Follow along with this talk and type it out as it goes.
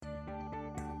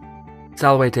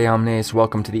Salvete omnes,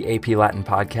 welcome to the AP Latin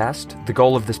podcast. The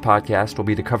goal of this podcast will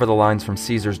be to cover the lines from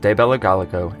Caesar's De Bello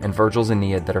Gallico and Virgil's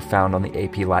Aeneid that are found on the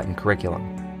AP Latin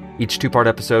curriculum. Each two-part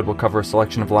episode will cover a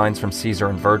selection of lines from Caesar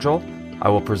and Virgil. I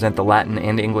will present the Latin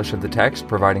and English of the text,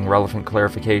 providing relevant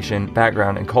clarification,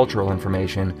 background, and cultural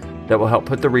information that will help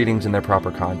put the readings in their proper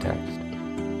context.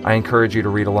 I encourage you to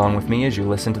read along with me as you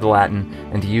listen to the Latin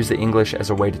and to use the English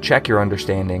as a way to check your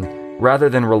understanding, rather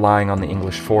than relying on the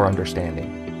English for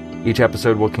understanding. Each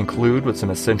episode will conclude with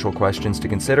some essential questions to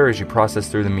consider as you process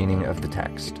through the meaning of the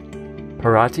text.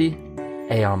 Parati,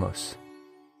 eamus.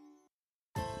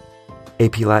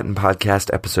 AP Latin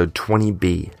Podcast Episode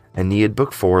 20b, Aeneid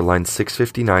Book 4, lines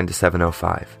 659 to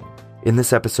 705. In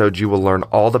this episode, you will learn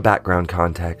all the background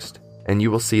context, and you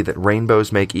will see that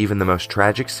rainbows make even the most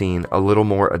tragic scene a little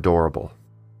more adorable.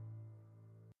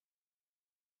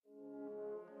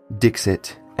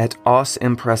 Dixit, et os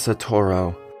impressa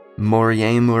toro,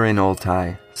 moriemur in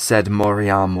oltae, sed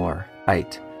moriamur,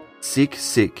 ait. Sic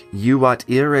juvat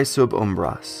ire sub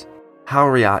umbras.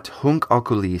 Hauriat hunc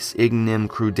oculis ignem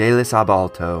crudelis ab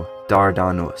alto,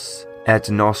 Dardanus, et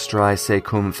nostrae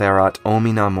secum ferat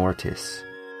omnia mortis.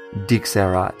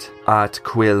 Dixerat, at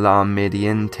quillam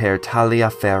medienter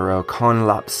talia ferro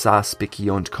conlapsa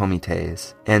spiciunt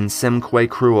comites, en semque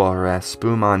cruore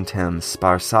spumantem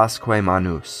sparsasque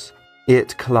manus.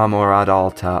 It clamor ad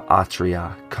alta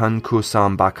atria,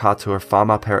 concusam bacatur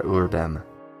fama per urbem.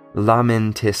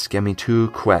 Lamentis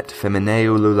gemitu quet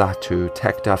femineu lulatu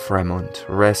tecta fremunt,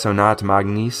 resonat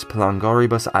magnis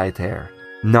plangoribus aeter.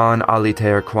 Non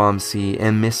aliter quam si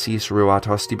emissis ruat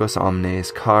hostibus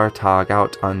omnes car tag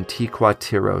aut antiqua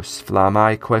tyros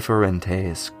flammae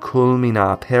ferentes,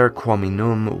 culmina per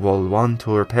quominum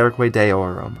volvantur perque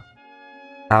deorum.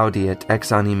 Audiet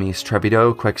ex animis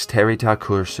trepido quex terita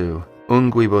cursu,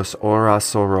 unguibus ora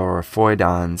soror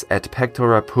foedans et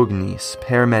pectora pugnis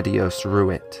per medios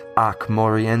ruit, ac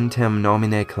morientem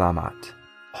nomine clamat.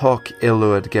 Hoc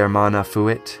illud Germana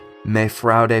fuit, me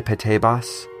fraude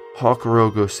petebas, hoc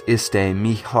rogus iste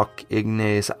mi hoc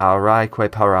ignes auraeque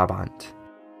parabant.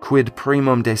 Quid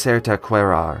primum deserta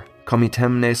querar,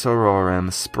 comitemne sororem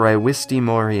sprevisti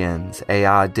moriens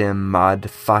ea dim mad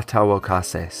fata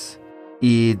vocases.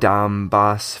 Idam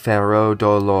bas ferro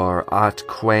dolor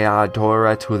atque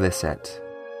dora tuliset.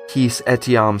 His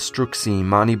etiam struxi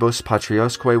manibus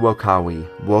patriosque vocavi,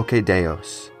 voce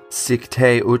Deos. Sic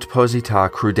te ut posita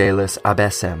crudelis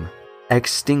abessem.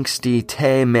 Extinxti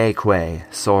te meque,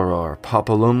 soror,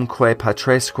 populumque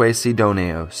patresque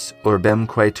Sidoneos,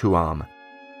 urbemque tuam.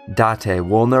 Date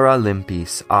vulnera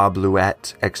limpis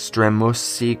abluet extremus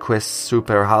si quis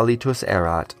super halitus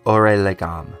erat, ore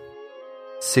legam.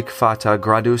 Sic fata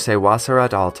gradus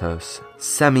evaserat altos,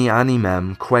 semi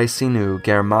animem que sinu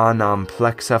Germanam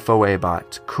plexa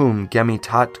foebat, cum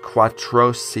gemitat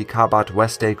quatros sicabat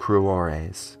veste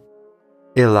cruores.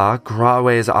 Illa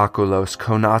graves aculos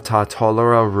conata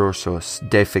tolera rursus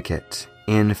deficit,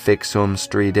 in fixum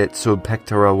stridit sub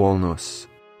pectora volnus.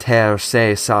 Ter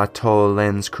se sa to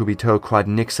lens cubito quad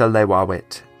nixa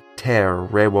levavit, ter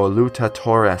revoluta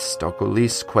torrest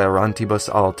oculis querantibus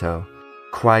alto.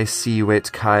 Quae sivit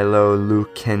caelo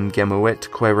lucen gemuit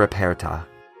que reperta.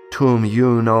 Tum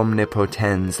iun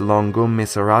omnipotens longum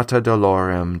miserata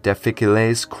dolorem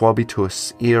deficiles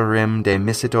quobitus irim de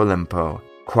misit Olympo,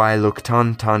 quae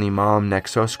luctant animam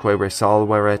nexosque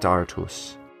resolveret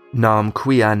artus. Nam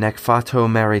quia nec fato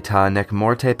merita nec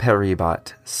morte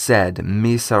peribat, sed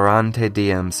miserante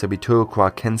diem subitu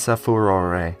qua censa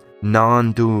furore,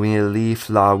 non duili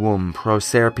flavum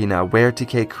proserpina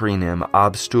vertice crinem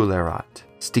abstulerat,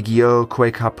 stigio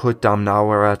que caput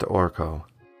damnaverat orco.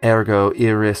 Ergo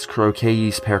iris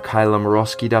croceis per caelum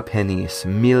roscida pennis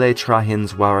mille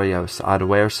trahins varios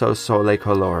adverso sole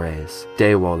colores,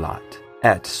 devolat,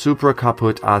 et supra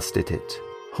caput astitit.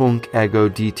 Hunc ego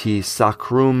diti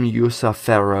sacrum iusa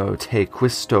ferro te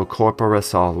quisto corpora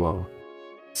salvo.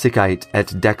 Sicait et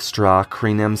dextra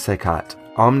crinem secat,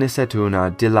 omnis et una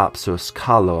dilapsus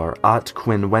calor at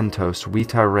quin ventos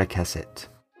vita recessit.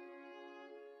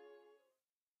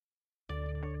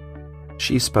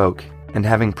 She spoke, and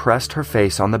having pressed her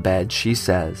face on the bed, she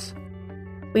says,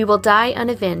 We will die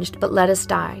unavenged, but let us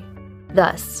die.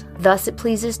 Thus it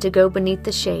pleases to go beneath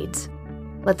the shades.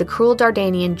 Let the cruel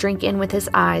Dardanian drink in with his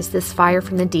eyes this fire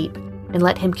from the deep, and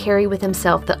let him carry with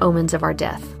himself the omens of our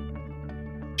death.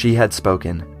 She had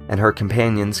spoken, and her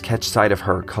companions, catch sight of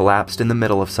her, collapsed in the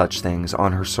middle of such things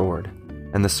on her sword,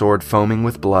 and the sword foaming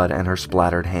with blood and her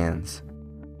splattered hands.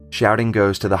 Shouting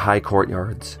goes to the high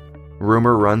courtyards.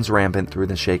 Rumor runs rampant through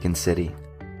the shaken city.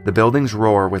 The buildings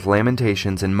roar with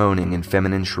lamentations and moaning and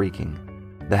feminine shrieking.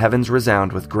 The heavens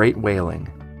resound with great wailing.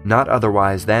 not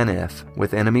otherwise than if,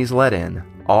 with enemies let in,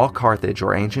 all Carthage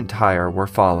or ancient Tyre were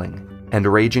falling, and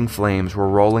raging flames were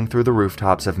rolling through the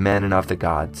rooftops of men and of the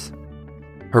gods.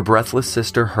 Her breathless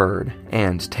sister heard,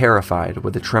 and, terrified,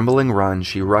 with a trembling run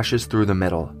she rushes through the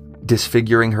middle,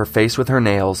 disfiguring her face with her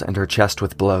nails and her chest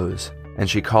with blows, and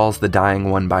she calls the dying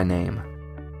one by name.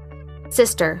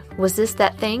 Sister, was this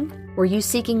that thing? Were you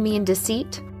seeking me in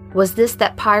deceit? Was this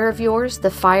that pyre of yours?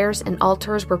 The fires and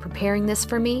altars were preparing this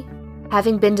for me?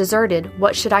 Having been deserted,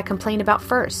 what should I complain about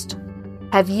first?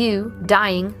 Have you,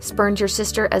 dying, spurned your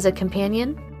sister as a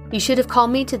companion? You should have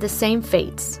called me to the same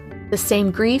fates. The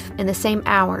same grief and the same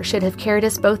hour should have carried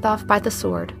us both off by the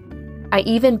sword. I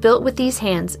even built with these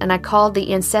hands, and I called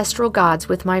the ancestral gods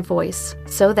with my voice,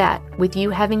 so that, with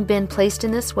you having been placed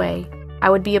in this way, I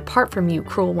would be apart from you,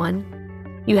 cruel one.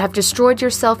 You have destroyed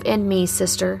yourself and me,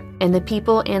 sister, and the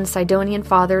people and Sidonian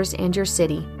fathers and your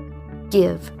city.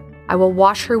 Give. I will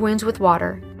wash her wounds with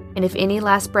water, and if any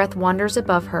last breath wanders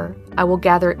above her, I will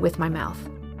gather it with my mouth.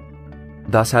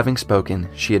 Thus having spoken,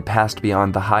 she had passed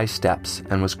beyond the high steps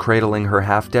and was cradling her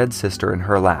half-dead sister in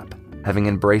her lap, having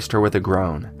embraced her with a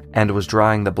groan, and was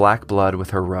drying the black blood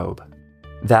with her robe.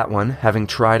 That one, having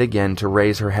tried again to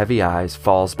raise her heavy eyes,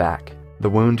 falls back. The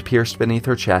wound pierced beneath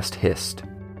her chest hissed.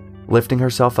 Lifting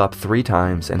herself up 3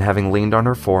 times and having leaned on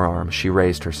her forearm, she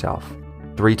raised herself.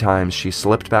 3 times she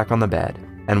slipped back on the bed,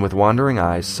 and with wandering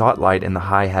eyes sought light in the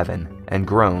high heaven, and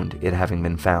groaned, it having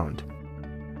been found.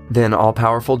 Then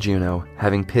all-powerful Juno,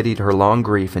 having pitied her long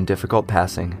grief and difficult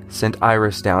passing, sent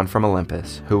Iris down from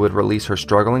Olympus, who would release her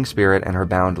struggling spirit and her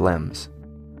bound limbs.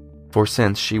 For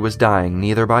since she was dying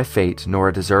neither by fate nor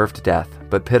a deserved death,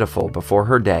 but pitiful before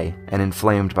her day and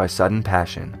inflamed by sudden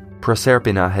passion,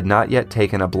 Proserpina had not yet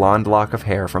taken a blonde lock of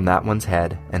hair from that one's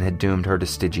head and had doomed her to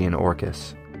Stygian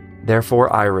Orcus.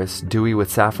 Therefore Iris, dewy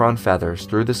with saffron feathers,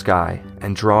 through the sky,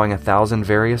 and drawing 1,000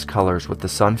 various colors with the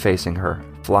sun facing her,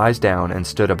 flies down and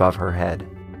stood above her head.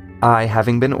 I,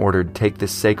 having been ordered, take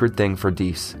this sacred thing for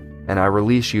Dis, and I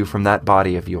release you from that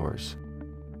body of yours.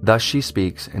 Thus she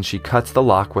speaks, and she cuts the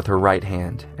lock with her right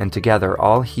hand, and together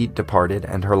all heat departed,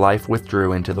 and her life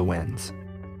withdrew into the winds.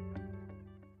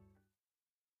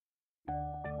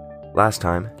 Last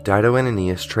time, Dido and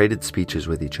Aeneas traded speeches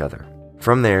with each other.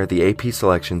 From there, the AP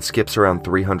selection skips around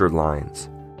 300 lines,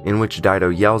 in which Dido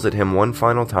yells at him one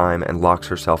final time and locks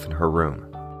herself in her room.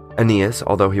 Aeneas,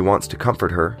 although he wants to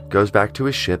comfort her, goes back to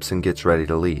his ships and gets ready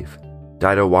to leave.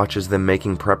 Dido watches them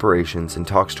making preparations and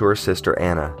talks to her sister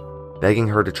Anna, begging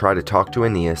her to try to talk to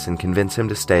Aeneas and convince him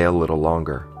to stay a little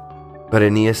longer. But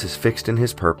Aeneas is fixed in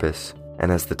his purpose,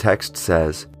 and as the text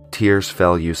says, tears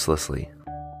fell uselessly.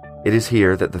 It is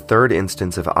here that the third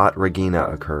instance of At Regina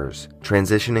occurs,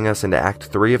 transitioning us into Act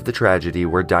 3 of the tragedy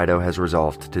where Dido has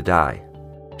resolved to die.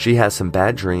 She has some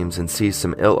bad dreams and sees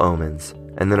some ill omens,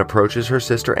 and then approaches her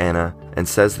sister Anna and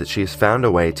says that she has found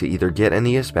a way to either get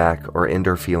Aeneas back or end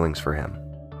her feelings for him.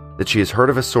 That she has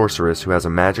heard of a sorceress who has a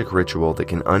magic ritual that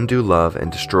can undo love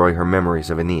and destroy her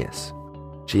memories of Aeneas.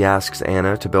 She asks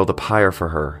Anna to build a pyre for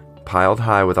her, piled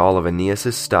high with all of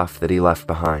Aeneas' stuff that he left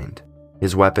behind.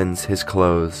 His weapons, his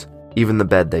clothes, even the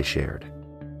bed they shared.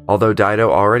 Although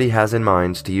Dido already has in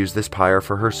mind to use this pyre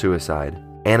for her suicide,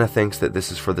 Anna thinks that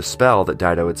this is for the spell that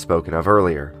Dido had spoken of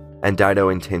earlier, and Dido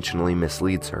intentionally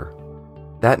misleads her.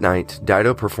 That night,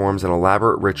 Dido performs an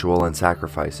elaborate ritual and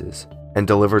sacrifices, and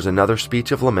delivers another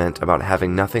speech of lament about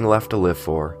having nothing left to live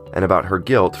for, and about her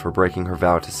guilt for breaking her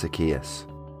vow to Sychaeus.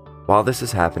 While this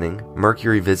is happening,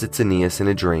 Mercury visits Aeneas in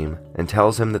a dream and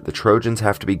tells him that the Trojans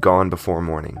have to be gone before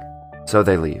morning, so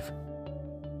they leave.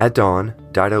 At dawn,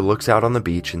 Dido looks out on the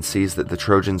beach and sees that the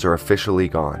Trojans are officially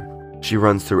gone. She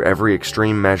runs through every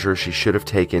extreme measure she should have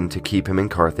taken to keep him in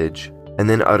Carthage, and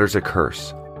then utters a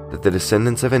curse that the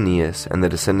descendants of Aeneas and the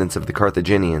descendants of the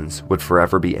Carthaginians would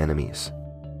forever be enemies.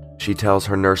 She tells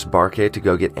her nurse Barke to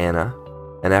go get Anna,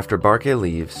 and after Barke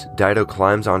leaves, Dido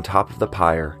climbs on top of the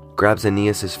pyre, grabs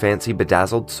Aeneas' fancy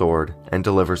bedazzled sword, and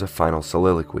delivers a final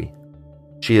soliloquy.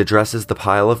 She addresses the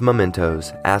pile of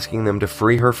mementos, asking them to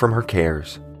free her from her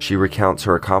cares. She recounts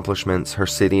her accomplishments, her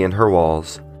city, and her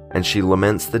walls, and she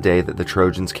laments the day that the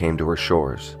Trojans came to her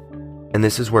shores. And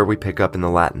this is where we pick up in the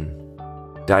Latin.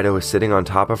 Dido is sitting on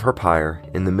top of her pyre,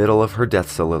 in the middle of her death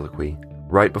soliloquy,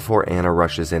 right before Anna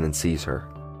rushes in and sees her.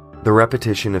 The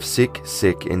repetition of sic,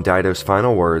 sic in Dido's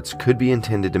final words could be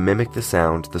intended to mimic the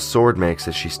sound the sword makes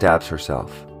as she stabs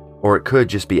herself, or it could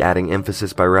just be adding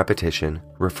emphasis by repetition,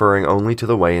 referring only to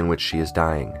the way in which she is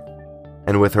dying.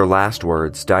 And with her last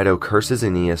words, Dido curses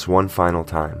Aeneas one final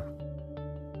time.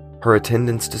 Her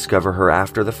attendants discover her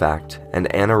after the fact,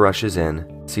 and Anna rushes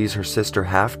in, sees her sister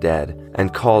half dead,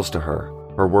 and calls to her,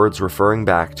 her words referring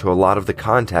back to a lot of the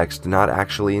context not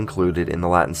actually included in the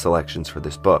Latin selections for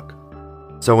this book.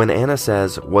 So when Anna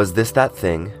says, "Was this that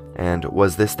thing?" and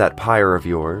 "Was this that pyre of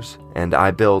yours?" and "I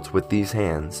built with these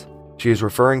hands," she is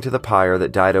referring to the pyre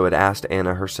that Dido had asked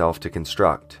Anna herself to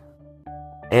construct.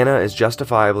 Anna is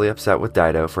justifiably upset with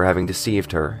Dido for having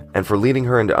deceived her and for leading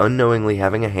her into unknowingly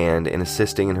having a hand in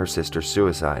assisting in her sister's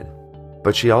suicide.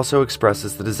 But she also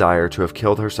expresses the desire to have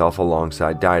killed herself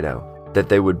alongside Dido, that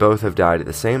they would both have died at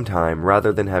the same time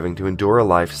rather than having to endure a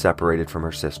life separated from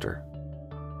her sister.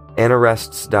 Anna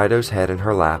rests Dido's head in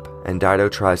her lap, and Dido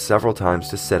tries several times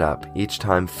to sit up, each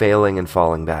time failing and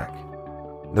falling back.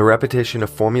 The repetition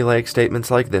of formulaic statements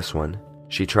like this one,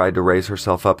 "She tried to raise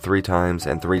herself up 3 times,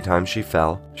 and 3 times she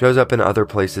fell," shows up in other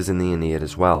places in the Aeneid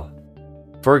as well.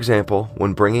 For example,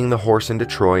 when bringing the horse into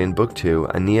Troy in Book 2,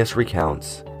 Aeneas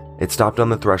recounts, "It stopped on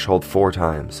the threshold 4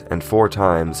 times, and 4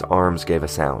 times arms gave a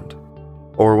sound."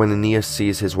 Or when Aeneas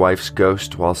sees his wife's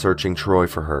ghost while searching Troy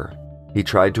for her, "He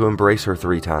tried to embrace her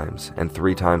 3 times, and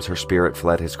 3 times her spirit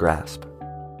fled his grasp."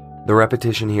 The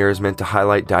repetition here is meant to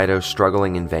highlight Dido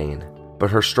struggling in vain,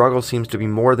 but her struggle seems to be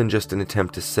more than just an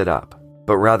attempt to sit up,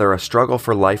 but rather a struggle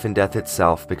for life and death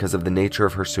itself because of the nature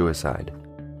of her suicide.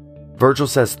 Virgil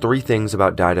says 3 things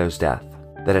about Dido's death: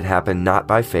 that it happened not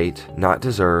by fate, not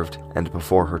deserved, and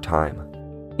before her time.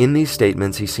 In these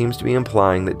statements, he seems to be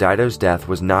implying that Dido's death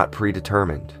was not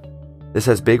predetermined. This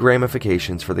has big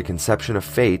ramifications for the conception of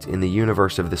fate in the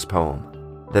universe of this poem,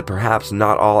 that perhaps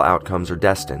not all outcomes are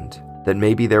destined, that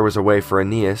maybe there was a way for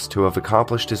Aeneas to have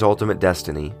accomplished his ultimate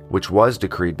destiny, which was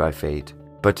decreed by fate,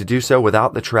 but to do so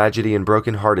without the tragedy and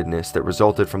brokenheartedness that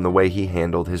resulted from the way he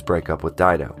handled his breakup with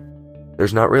Dido.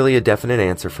 There's not really a definite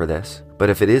answer for this, but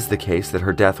if it is the case that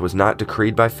her death was not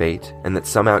decreed by fate, and that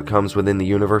some outcomes within the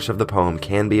universe of the poem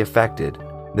can be affected,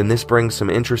 then this brings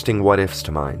some interesting what-ifs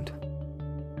to mind.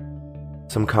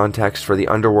 Some context for the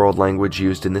underworld language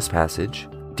used in this passage.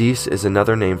 Dis is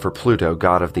another name for Pluto,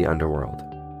 god of the underworld.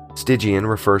 Stygian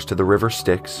refers to the river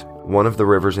Styx, one of the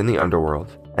rivers in the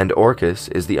underworld, and Orcus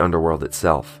is the underworld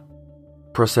itself.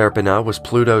 Proserpina was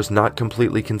Pluto's not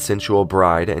completely consensual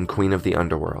bride and queen of the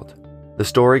underworld. The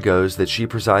story goes that she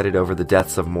presided over the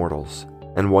deaths of mortals,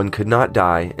 and one could not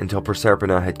die until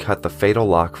Proserpina had cut the fatal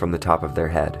lock from the top of their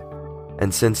head.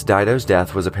 And since Dido's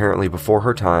death was apparently before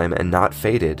her time and not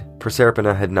fated,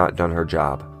 Proserpina had not done her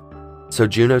job. So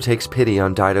Juno takes pity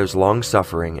on Dido's long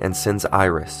suffering and sends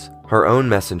Iris, her own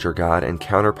messenger god and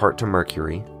counterpart to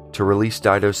Mercury, to release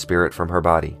Dido's spirit from her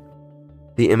body.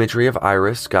 The imagery of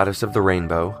Iris, goddess of the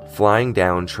rainbow, flying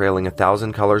down trailing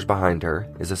 1,000 colors behind her,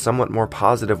 is a somewhat more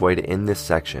positive way to end this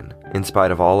section, in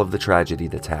spite of all of the tragedy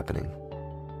that's happening.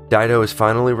 Dido is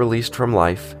finally released from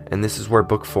life, and this is where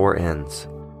Book 4 ends.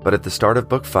 But at the start of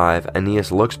Book 5,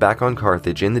 Aeneas looks back on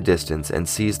Carthage in the distance and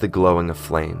sees the glowing of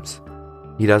flames.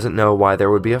 He doesn't know why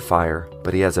there would be a fire,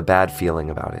 but he has a bad feeling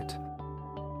about it.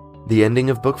 The ending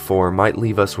of Book 4 might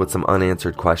leave us with some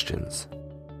unanswered questions.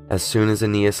 As soon as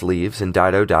Aeneas leaves and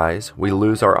Dido dies, we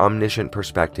lose our omniscient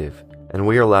perspective, and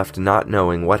we are left not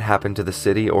knowing what happened to the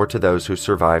city or to those who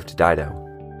survived Dido.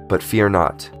 But fear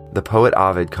not, the poet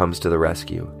Ovid comes to the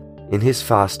rescue. In his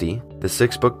Fasti, the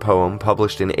 6-book poem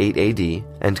published in 8 AD,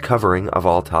 and covering, of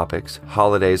all topics,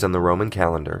 holidays on the Roman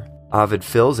calendar, Ovid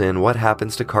fills in what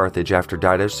happens to Carthage after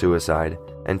Dido's suicide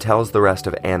and tells the rest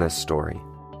of Anna's story.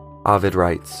 Ovid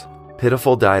writes,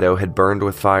 "Pitiful Dido had burned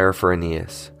with fire for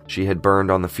Aeneas. She had burned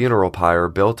on the funeral pyre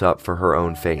built up for her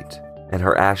own fate, and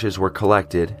her ashes were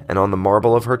collected, and on the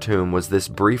marble of her tomb was this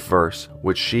brief verse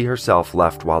which she herself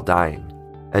left while dying.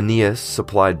 Aeneas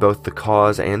supplied both the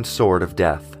cause and sword of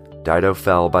death. Dido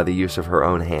fell by the use of her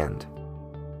own hand."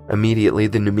 Immediately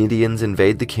the Numidians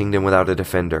invade the kingdom without a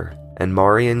defender, and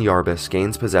Marian Iarbas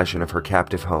gains possession of her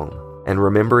captive home, and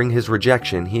remembering his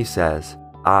rejection, he says,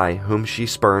 "I, whom she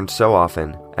spurned so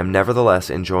often, am nevertheless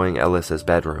enjoying Elissa's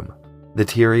bedroom." The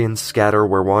Tyrians scatter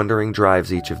where wandering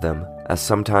drives each of them, as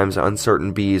sometimes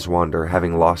uncertain bees wander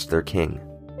having lost their king.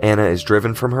 Anna is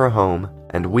driven from her home,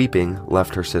 and weeping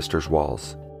left her sister's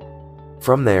walls.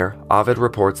 From there, Ovid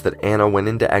reports that Anna went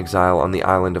into exile on the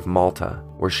island of Malta,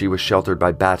 where she was sheltered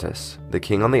by Battus, the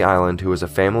king on the island who was a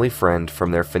family friend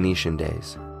from their Phoenician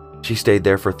days. She stayed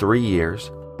there for 3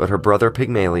 years, but her brother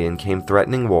Pygmalion came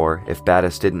threatening war if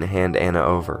Battus didn't hand Anna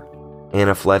over.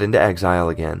 Anna fled into exile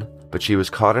again, but she was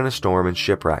caught in a storm and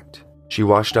shipwrecked. She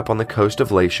washed up on the coast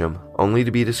of Latium, only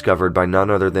to be discovered by none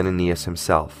other than Aeneas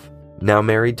himself, now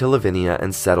married to Lavinia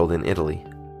and settled in Italy.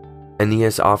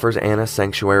 Aeneas offers Anna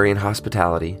sanctuary and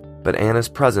hospitality, but Anna's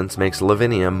presence makes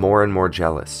Lavinia more and more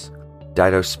jealous.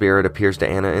 Dido's spirit appears to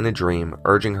Anna in a dream,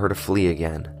 urging her to flee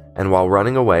again, and while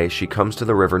running away she comes to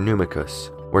the river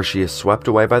Numicus, where she is swept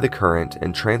away by the current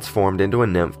and transformed into a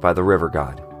nymph by the river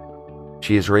god.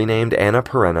 She is renamed Anna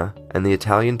Perenna, and the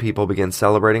Italian people begin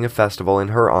celebrating a festival in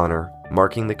her honor,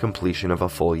 marking the completion of a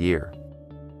full year.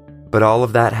 But all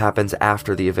of that happens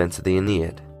after the events of the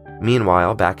Aeneid.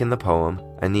 Meanwhile, back in the poem,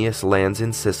 Aeneas lands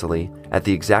in Sicily at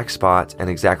the exact spot and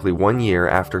exactly 1 year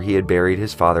after he had buried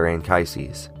his father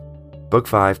Anchises. Book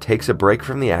 5 takes a break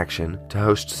from the action to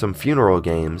host some funeral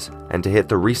games and to hit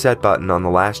the reset button on the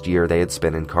last year they had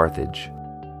spent in Carthage.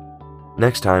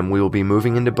 Next time, we will be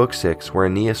moving into Book 6, where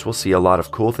Aeneas will see a lot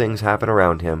of cool things happen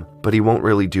around him, but he won't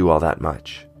really do all that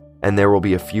much. And there will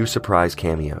be a few surprise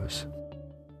cameos.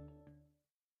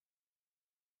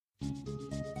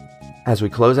 As we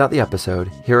close out the episode,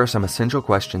 here are some essential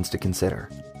questions to consider.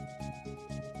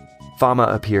 Fama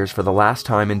appears for the last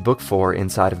time in Book 4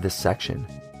 inside of this section.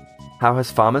 How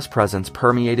has Fama's presence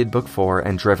permeated Book 4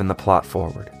 and driven the plot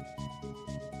forward?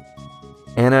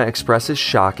 Anna expresses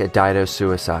shock at Dido's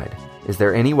suicide. Is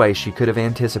there any way she could have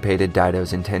anticipated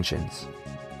Dido's intentions?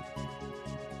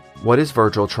 What is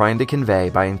Virgil trying to convey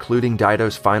by including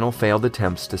Dido's final failed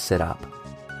attempts to sit up?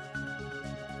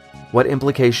 What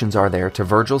implications are there to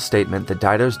Virgil's statement that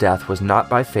Dido's death was not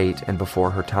by fate and before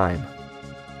her time?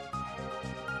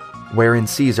 Where in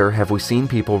Caesar have we seen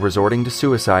people resorting to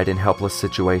suicide in helpless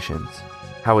situations?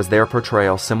 How is their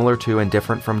portrayal similar to and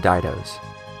different from Dido's?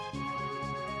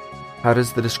 How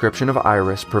does the description of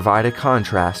Iris provide a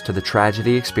contrast to the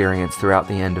tragedy experienced throughout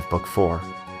the end of Book 4?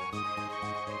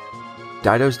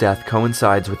 Dido's death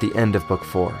coincides with the end of Book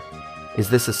 4. Is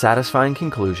this a satisfying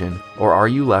conclusion, or are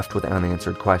you left with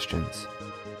unanswered questions?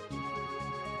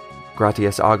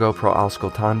 Gratias ago pro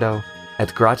auscultando, et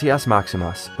gratias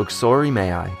maximas uxori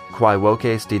meae, quae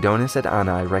voces Didonis et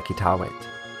Annae recitavit.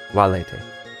 Valete.